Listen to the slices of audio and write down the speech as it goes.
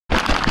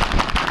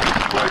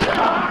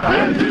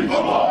Thank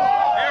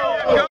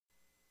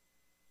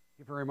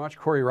you very much,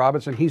 Corey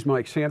Robinson. He's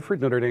Mike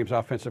Sanford, Notre Dame's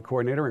offensive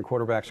coordinator and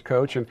quarterbacks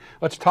coach. And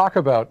let's talk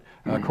about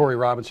Corey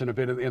Robinson a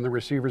bit in the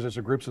receivers as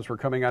a group since we're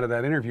coming out of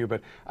that interview.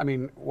 But, I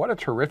mean, what a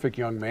terrific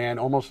young man,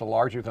 almost a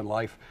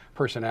larger-than-life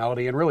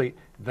personality, and really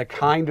the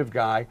kind of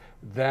guy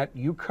that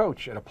you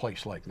coach at a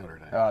place like Notre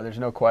Dame. There's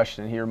no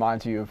question. He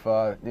reminds you of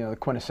the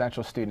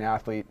quintessential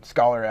student-athlete,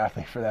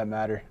 scholar-athlete for that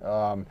matter.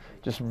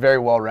 Just very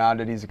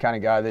well-rounded. He's the kind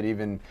of guy that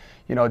even,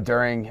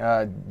 during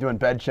doing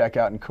bed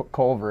checkout in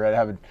Culver, I'd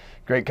have a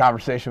great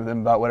conversation with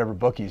him about whatever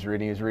book he's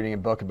reading. He's reading a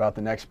book about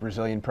the next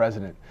Brazilian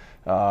president,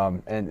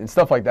 and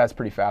stuff like that's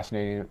pretty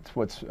fascinating. It's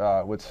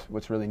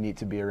what's really neat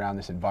to be around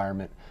this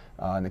environment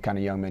and the kind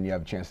of young men you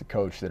have a chance to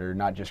coach that are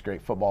not just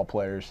great football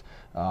players,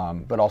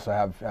 but also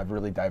have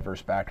really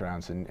diverse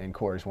backgrounds. And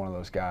Corey's one of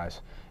those guys,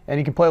 and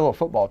he can play a little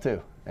football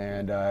too.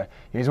 And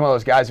he's one of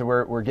those guys that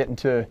we're getting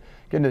to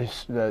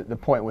the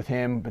point with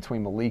him,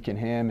 between Malik and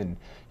him, and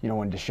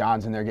when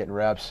Deshaun's in there getting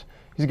reps.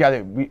 He's a guy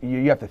that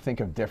you have to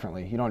think of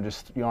differently. You don't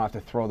have to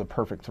throw the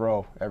perfect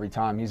throw every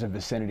time. He's a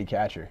vicinity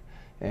catcher,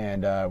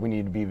 and we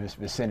need to be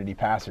vicinity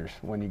passers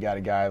when you got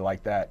a guy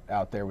like that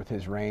out there with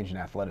his range and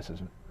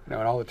athleticism. Now,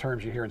 in all the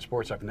terms you hear in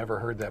sports, I've never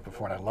heard that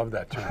before, and I love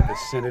that term,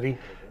 vicinity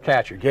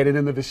catcher. Get it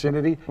in the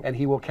vicinity, and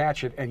he will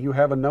catch it, and you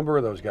have a number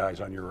of those guys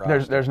on your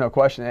roster. There's no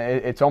question.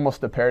 It's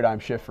almost a paradigm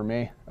shift for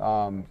me,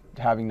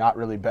 having not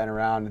really been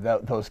around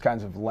those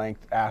kinds of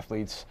length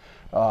athletes,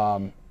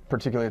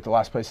 particularly at the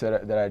last place that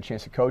I had a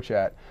chance to coach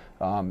at.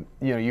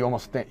 You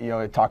almost think,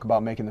 talk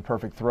about making the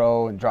perfect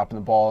throw and dropping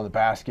the ball in the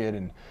basket,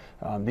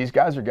 and these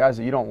guys are guys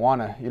that you don't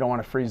want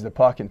to freeze the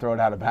puck and throw it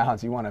out of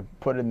bounds. You want to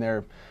put it in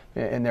their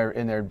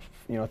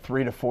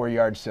 3 to 4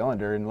 yard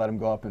cylinder and let them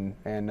go up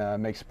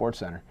and make Sports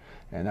Center.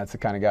 And that's the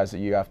kind of guys that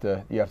you have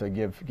to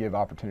give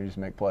opportunities to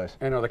make plays.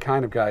 I know the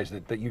kind of guys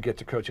that you get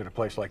to coach at a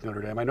place like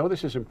Notre Dame. I know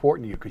this is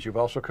important to you because you've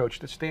also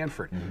coached at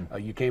Sanford.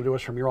 Mm-hmm. You came to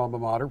us from your alma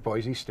mater,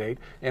 Boise State,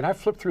 and I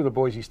flipped through the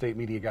Boise State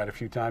media guide a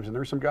few times, and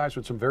there were some guys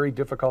with some very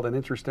difficult and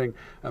interesting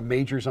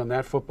majors on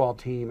that football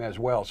team as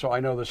well. So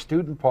I know the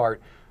student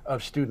part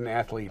of student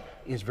athlete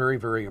is very,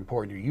 very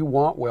important to you. You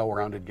want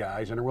well-rounded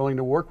guys and are willing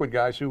to work with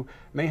guys who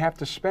may have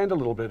to spend a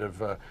little bit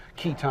of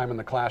key time in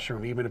the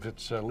classroom, even if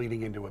it's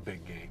leading into a big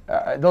game.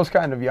 Those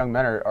kind of young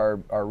men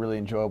are really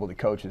enjoyable to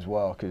coach as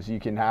well, because you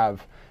can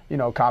have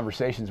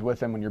conversations with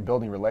them when you're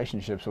building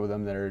relationships with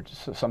them that are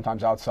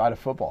sometimes outside of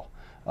football.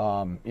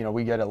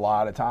 We get a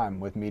lot of time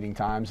with meeting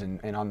times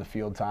and on the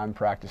field time,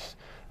 practice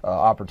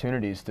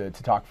opportunities to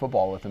talk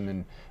football with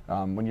them.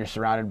 And when you're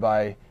surrounded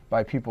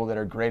by people that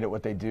are great at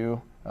what they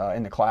do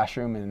in the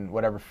classroom and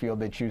whatever field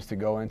they choose to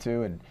go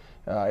into, and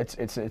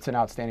it's an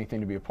outstanding thing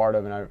to be a part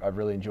of. And I've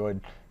really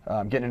enjoyed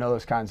getting to know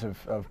those kinds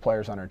of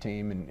players on our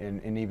team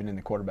and even in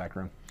the quarterback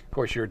room. Of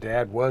course, your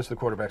dad was the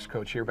quarterbacks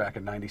coach here back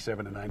in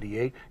 '97 and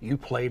 '98. You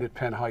played at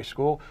Penn High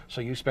School,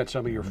 so you spent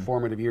some of your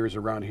formative years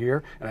around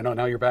here. And I know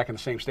now you're back in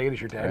the same state as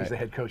your dad. Right. He's the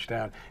head coach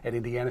down at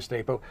Indiana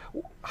State. But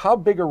how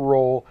big a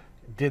role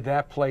did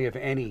that play, if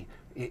any,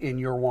 in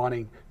your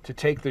wanting to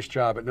take this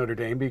job at Notre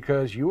Dame?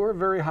 Because you are a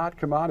very hot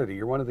commodity.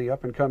 You're one of the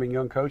up-and-coming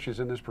young coaches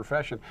in this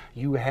profession.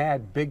 You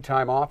had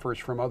big-time offers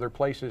from other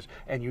places,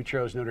 and you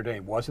chose Notre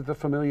Dame. Was it the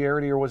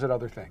familiarity, or was it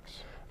other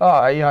things?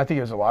 I think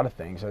it was a lot of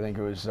things. I think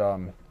it was,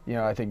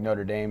 I think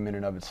Notre Dame in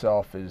and of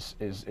itself is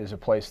a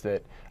place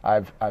that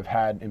I've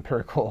had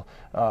empirical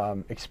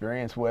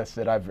experience with,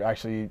 that I've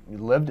actually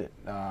lived it.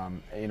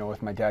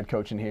 With my dad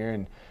coaching here,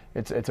 and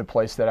it's a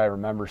place that I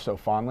remember so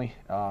fondly.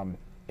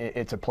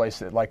 It's a place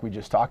that, like we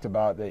just talked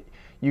about, that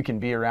you can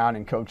be around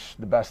and coach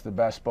the best of the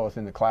best, both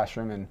in the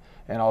classroom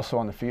and also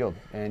on the field.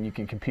 And you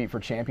can compete for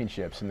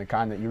championships and the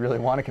kind that you really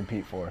want to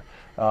compete for.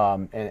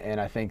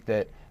 And I think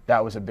that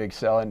was a big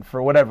sell. And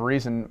for whatever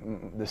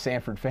reason, the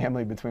Sanford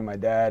family, between my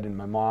dad and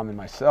my mom and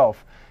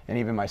myself, and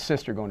even my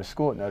sister going to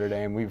school at Notre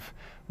Dame, we've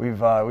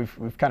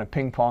kind of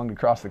ping-ponged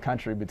across the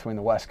country between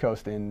the West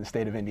Coast and the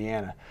state of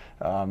Indiana.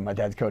 My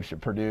dad's coached at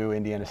Purdue,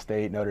 Indiana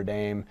State, Notre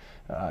Dame.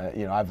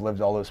 I've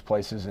lived all those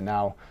places, and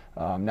now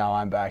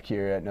I'm back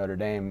here at Notre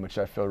Dame, which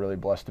I feel really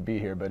blessed to be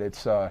here. But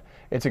it's a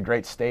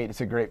great state.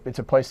 It's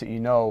a place that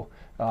you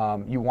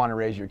want to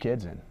raise your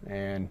kids in.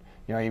 And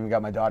I even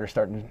got my daughter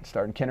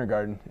starting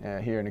kindergarten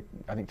here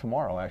I think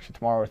tomorrow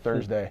or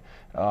Thursday.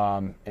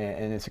 And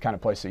it's the kind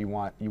of place that you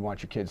want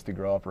your kids to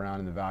grow up around,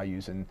 and the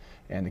values and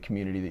the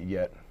community that you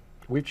get.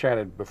 We've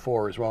chatted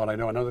before as well, and I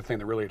know another thing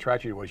that really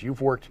attracted you was you've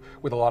worked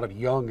with a lot of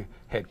young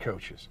head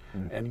coaches,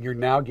 and you're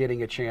now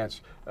getting a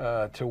chance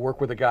to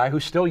work with a guy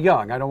who's still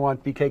young. I don't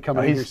want BK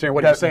coming in here saying,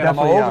 what are you saying, I'm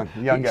old?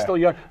 Young he's still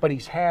young, but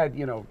he's had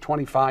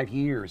 25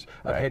 years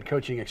of head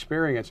coaching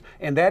experience,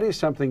 and that is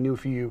something new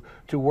for you,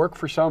 to work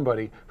for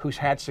somebody who's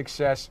had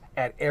success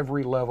at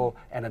every level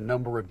and a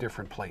number of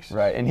different places.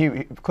 Right, and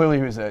he clearly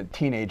was a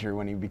teenager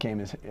when he became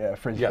his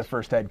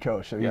first head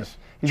coach. So he's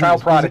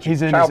child prodigy.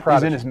 He's in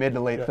his mid to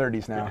late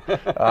 30s now.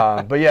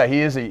 But yeah,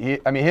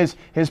 I mean,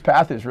 his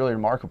path is really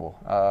remarkable.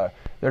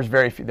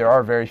 There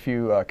are very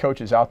few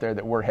coaches out there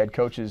that were head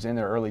coaches in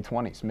their early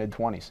 20s, mid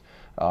 20s,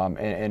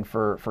 and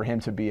for him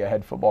to be a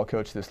head football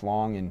coach this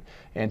long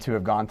and to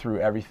have gone through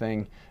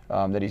everything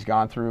that he's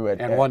gone through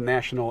and won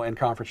national and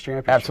conference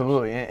championships.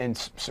 Absolutely, and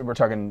so we're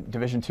talking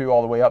Division II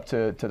all the way up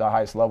to the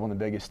highest level and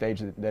the biggest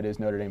stage that is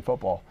Notre Dame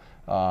football,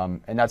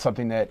 and that's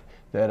something that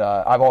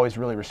I've always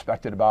really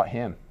respected about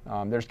him.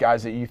 There's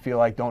guys that you feel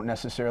like don't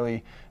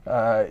necessarily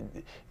they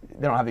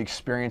don't have the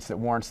experience that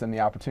warrants them the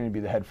opportunity to be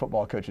the head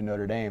football coach of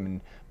Notre Dame.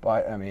 And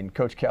I mean,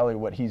 Coach Kelly,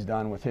 what he's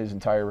done with his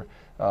entire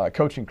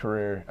coaching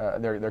career,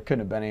 there couldn't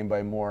have been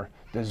anybody more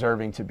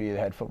deserving to be the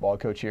head football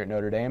coach here at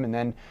Notre Dame. And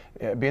then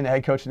being the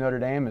head coach of Notre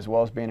Dame, as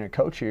well as being a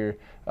coach here,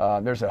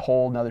 there's a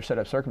whole other set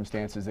of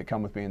circumstances that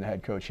come with being the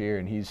head coach here.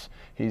 And he's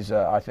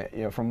I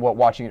think, from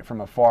watching it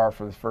from afar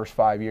for the first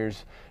 5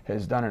 years,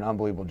 has done an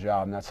unbelievable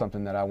job. And that's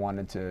something that I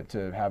wanted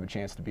to have a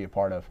chance to be a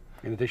part of.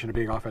 In addition to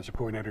being offensive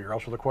coordinator, you're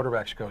also the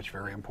quarterbacks coach.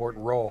 Very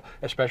important role,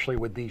 especially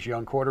with these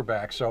young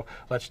quarterbacks. So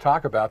let's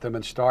talk about them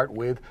and start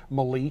with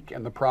Malik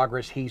and the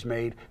progress he's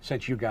made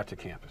since you got to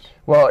campus.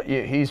 Well,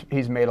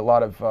 he's made a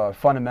lot of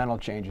fundamental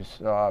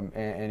changes,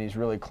 and he's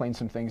really cleaned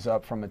some things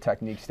up from a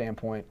technique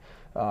standpoint.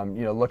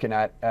 Looking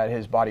at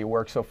his body of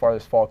work so far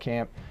this fall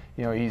camp,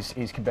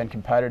 he's been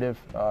competitive.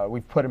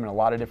 We've put him in a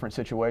lot of different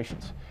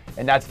situations,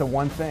 and that's the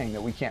one thing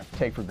that we can't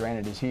take for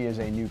granted is he is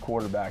a new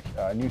quarterback,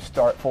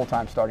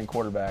 full-time starting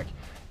quarterback,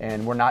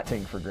 and we're not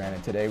taking for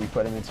granted today. We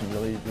put him in some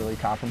really, really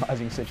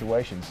compromising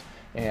situations,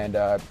 and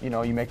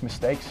you make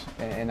mistakes,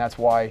 and that's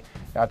why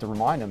I have to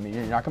remind him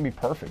you're not going to be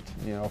perfect,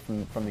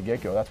 from the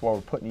get-go. That's why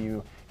we're putting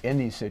you in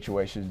these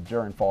situations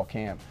during fall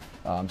camp,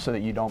 so that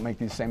you don't make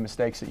these same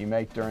mistakes that you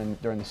make during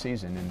the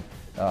season.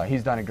 And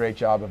he's done a great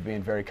job of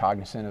being very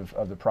cognizant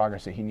of the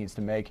progress that he needs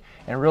to make.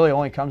 And it really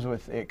only comes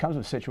with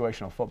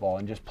situational football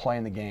and just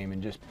playing the game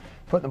and just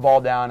putting the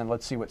ball down and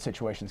let's see what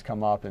situations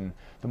come up. And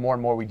the more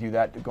and more we do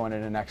that going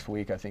into next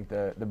week, I think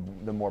the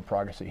more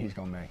progress that he's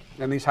going to make.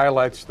 And these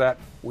highlights that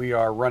we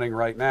are running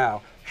right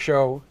now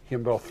show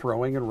him both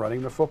throwing and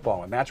running the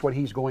football, and that's what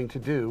he's going to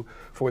do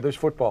for this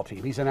football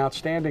team. He's an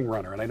outstanding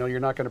runner, and I know you're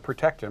not going to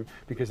protect him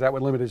because that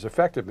would limit his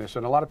effectiveness,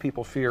 and a lot of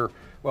people fear,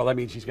 well, that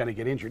means he's going to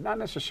get injured. Not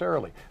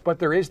necessarily, but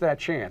there is that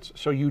chance.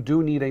 So you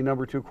do need a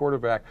number 2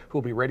 quarterback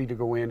who'll be ready to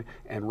go in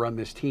and run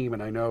this team,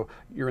 and I know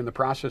you're in the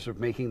process of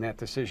making that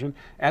decision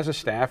as a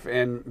staff,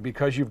 and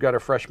because you've got a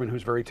freshman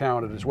who's very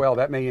talented as well,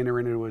 that may enter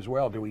into it as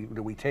well. Do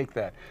we take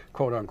that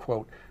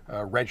quote-unquote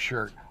red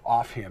shirt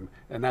off him?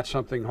 And that's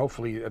something,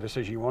 hopefully, a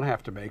decision you won't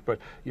have to make. But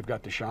you've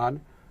got Deshaun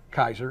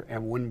Kaiser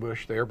and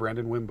Wimbush there,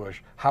 Brendan Wimbush.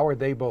 How are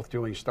they both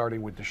doing,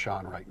 starting with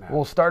Deshaun right now?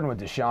 Well, starting with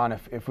Deshaun,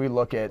 if we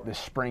look at the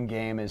spring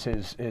game as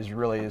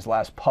his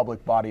last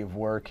public body of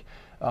work,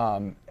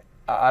 I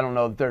don't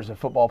know if there's a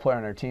football player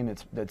on our team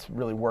that's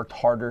really worked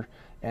harder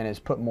and has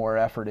put more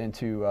effort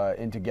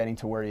into getting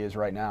to where he is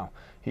right now.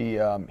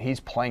 He's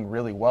playing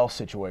really well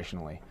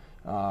situationally.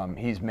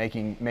 He's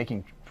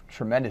making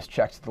tremendous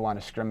checks at the line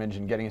of scrimmage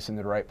and getting us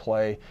into the right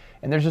play.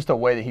 And there's just a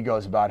way that he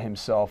goes about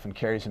himself and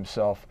carries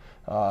himself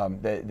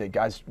that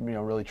guys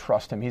really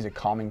trust him. He's a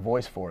calming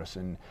voice for us,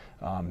 and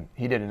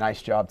he did a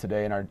nice job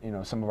today in our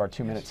some of our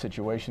 2-minute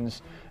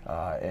situations.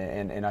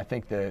 And I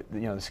think that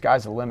the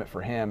sky's the limit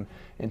for him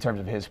in terms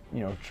of his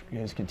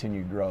his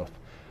continued growth.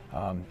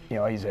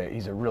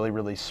 He's a really,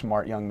 really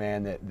smart young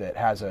man that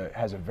has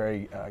a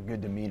very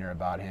good demeanor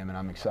about him, and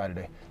I'm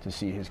excited to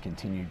see his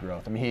continued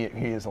growth. I mean,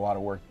 he has a lot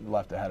of work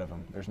left ahead of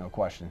him. There's no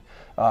question.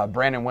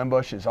 Brandon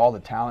Wimbush is all the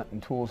talent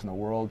and tools in the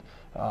world.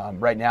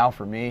 Right now,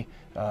 for me,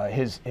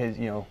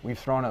 we've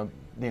thrown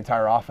the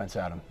entire offense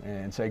at him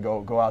and say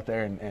go out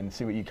there and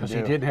see what you can do.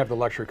 Because he didn't have the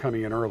luxury of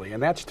coming in early,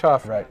 and that's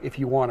tough. Right. If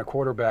you want a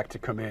quarterback to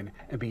come in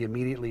and be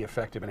immediately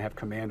effective and have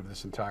command of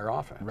this entire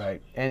offense.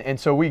 Right. And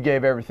so we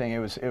gave everything. It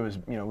was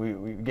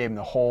we gave him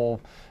the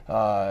whole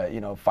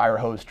fire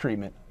hose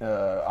treatment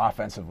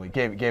offensively.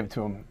 Gave it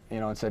to him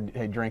and said,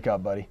 hey, drink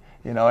up, buddy.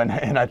 And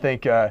I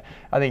think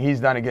he's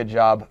done a good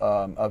job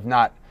of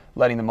not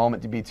letting the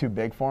moment to be too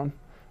big for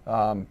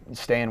him.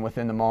 Staying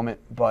within the moment,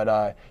 but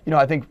I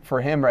think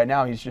for him right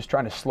now, he's just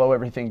trying to slow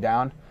everything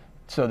down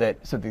so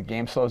the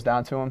game slows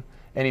down to him,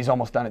 and he's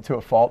almost done it to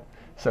a fault.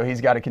 So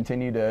he's got to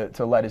continue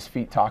to let his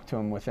feet talk to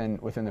him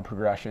within the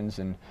progressions,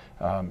 and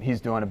he's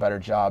doing a better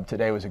job.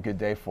 Today was a good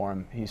day for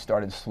him. He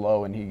started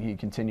slow, and he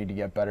continued to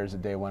get better as the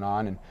day went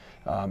on.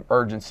 And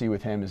urgency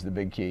with him is the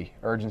big key.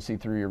 Urgency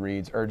through your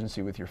reads,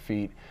 urgency with your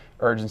feet,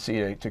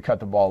 urgency to cut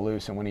the ball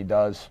loose, and when he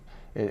does,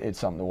 it's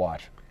something to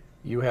watch.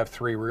 You have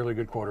 3 really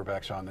good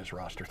quarterbacks on this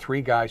roster,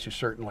 3 guys who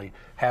certainly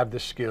have the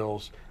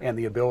skills and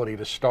the ability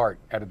to start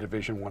at a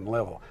Division I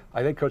level.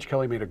 I think Coach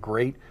Kelly made a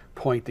great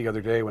point the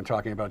other day when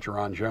talking about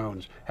Jerron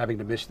Jones having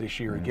to miss this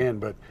year again,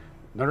 but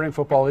Notre Dame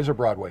football is a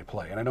Broadway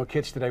play, and I know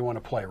kids today want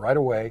to play right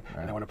away,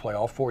 and they want to play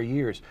all 4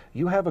 years.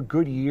 You have a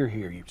good year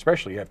here,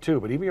 especially you have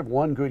 2, but even if you have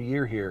 1 good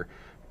year here,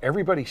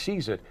 everybody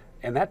sees it.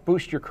 and that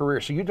boosts your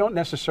career. So you don't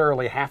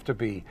necessarily have to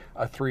be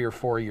a 3 or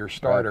 4 year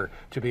starter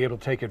to be able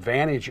to take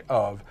advantage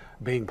of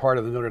being part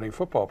of the Notre Dame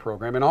football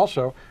program. And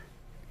also,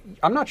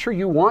 I'm not sure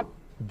you want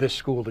this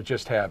school to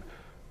just have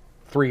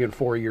 3 and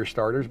 4 year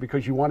starters,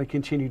 because you want to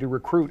continue to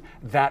recruit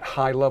that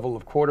high level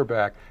of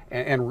quarterback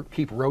and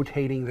keep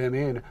rotating them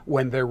in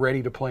when they're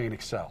ready to play and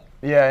excel.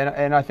 Yeah,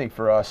 and I think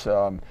for us,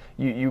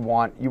 you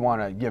want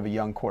to give a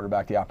young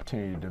quarterback the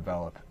opportunity to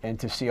develop and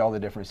to see all the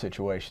different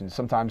situations.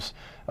 Sometimes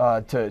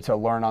to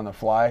learn on the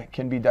fly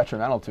can be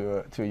detrimental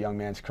to a young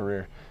man's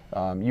career.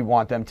 You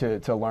want them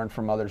to learn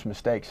from others'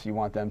 mistakes. You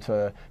want them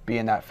to be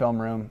in that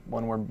film room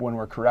when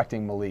we're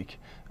correcting Malik.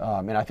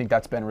 And I think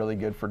that's been really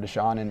good for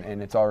Deshaun,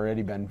 and it's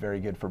already been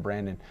very good for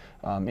Brandon.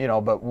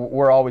 But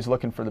we're always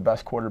looking for the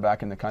best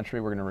quarterback in the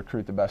country. We're going to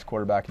recruit the best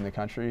quarterback in the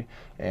country,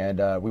 and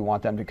we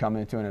want them to come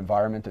into an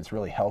environment that's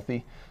really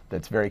healthy,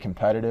 that's very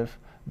competitive,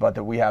 but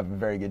that we have a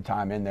very good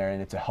time in there,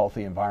 and it's a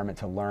healthy environment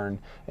to learn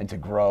and to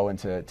grow and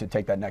to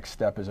take that next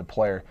step as a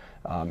player.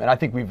 And I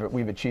think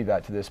we've achieved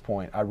that to this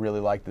point. I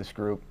really like this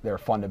group. They're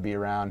fun to be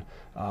around.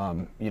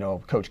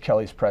 Coach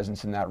Kelly's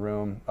presence in that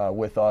room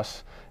with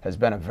us has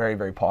been a very,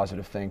 very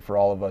positive thing for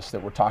all of us,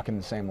 that we're talking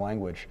the same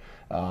language.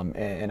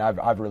 And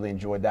I've really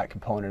enjoyed that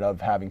component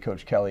of having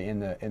Coach Kelly in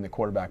the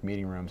quarterback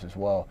meeting rooms as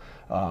well,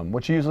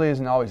 which usually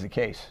isn't always the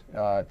case.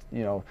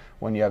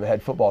 When you have a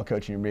head football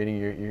coach in your meeting,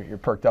 you're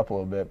perked up a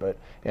little bit. But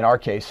in our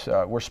case,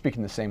 we're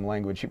speaking the same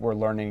language. We're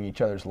learning each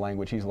other's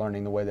language. He's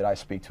learning the way that I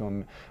speak to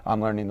him. I'm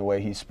learning the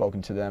way he's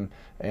spoken to them.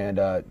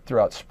 And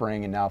throughout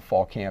spring and now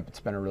fall camp, it's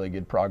been a really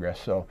good progress.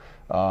 So,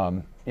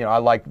 I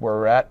like where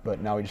we're at,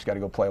 but now we just got to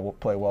go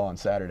play well on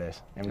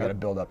Saturdays, and we got to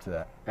build up to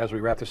that. As we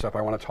wrap this up,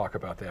 I want to talk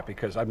about that,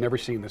 because I've never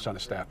seen this on a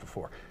staff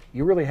before.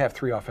 You really have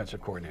 3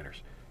 offensive coordinators.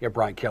 You have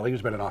Brian Kelly,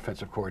 who's been an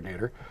offensive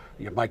coordinator.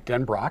 You have Mike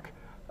Denbrock,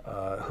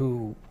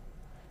 who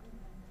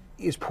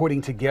is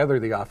putting together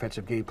the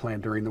offensive game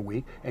plan during the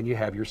week, and you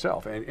have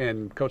yourself.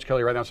 And Coach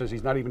Kelly right now says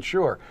he's not even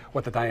sure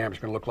what the dynamic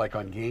is going to look like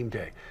on game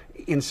day.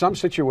 In some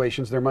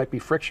situations, there might be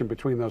friction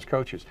between those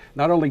coaches.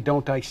 Not only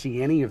don't I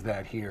see any of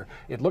that here,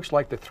 it looks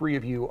like the 3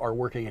 of you are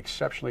working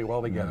exceptionally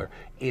well together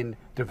in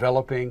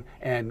developing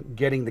and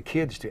getting the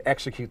kids to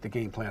execute the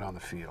game plan on the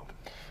field.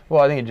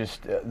 Well, I think it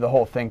just the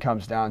whole thing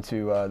comes down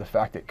to the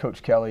fact that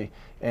Coach Kelly,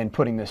 in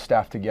putting this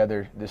staff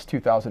together, this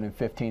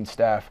 2015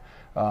 staff,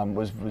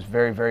 was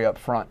very, very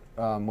upfront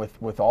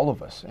with all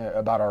of us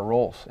about our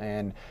roles.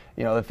 And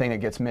the thing that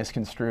gets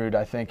misconstrued,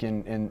 I think,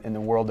 in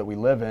the world that we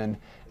live in,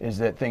 is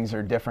that things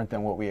are different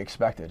than what we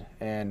expected.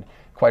 And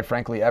quite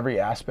frankly, every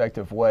aspect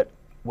of what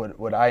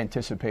I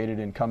anticipated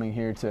in coming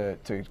here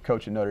to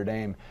coach at Notre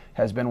Dame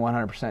has been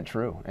 100%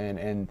 true,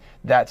 and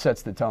that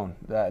sets the tone.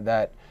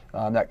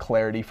 That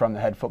clarity from the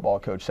head football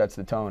coach sets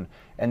the tone,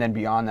 and then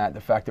beyond that, the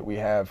fact that we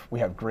have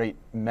great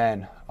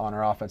men on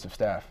our offensive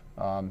staff,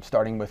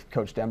 starting with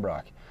Coach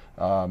Denbrock,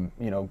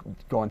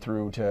 going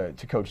through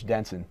to Coach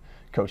Denson,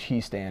 Coach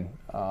Heastan,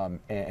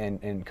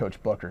 and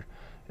Coach Booker.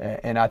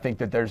 And I think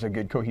that there's a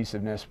good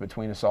cohesiveness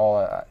between us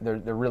all.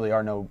 There really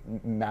are no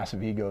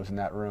massive egos in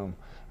that room,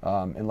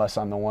 unless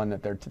I'm the one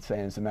that they're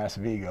saying is a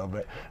massive ego.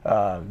 But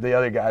the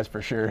other guys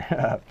for sure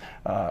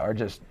are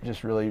just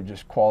really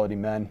quality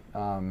men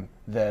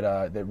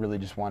that really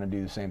just want to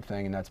do the same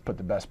thing, and that's put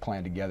the best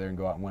plan together and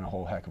go out and win a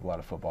whole heck of a lot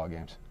of football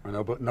games.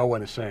 No, but no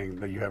one is saying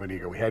that you have an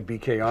ego. We had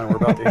BK on, and we're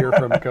about to hear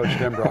from Coach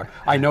Denbrock.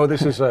 I know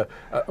this is a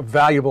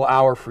valuable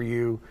hour for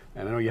you,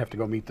 and I know you have to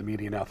go meet the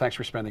media now. Thanks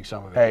for spending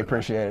some of it. Hey,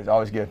 appreciate it. It's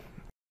always good.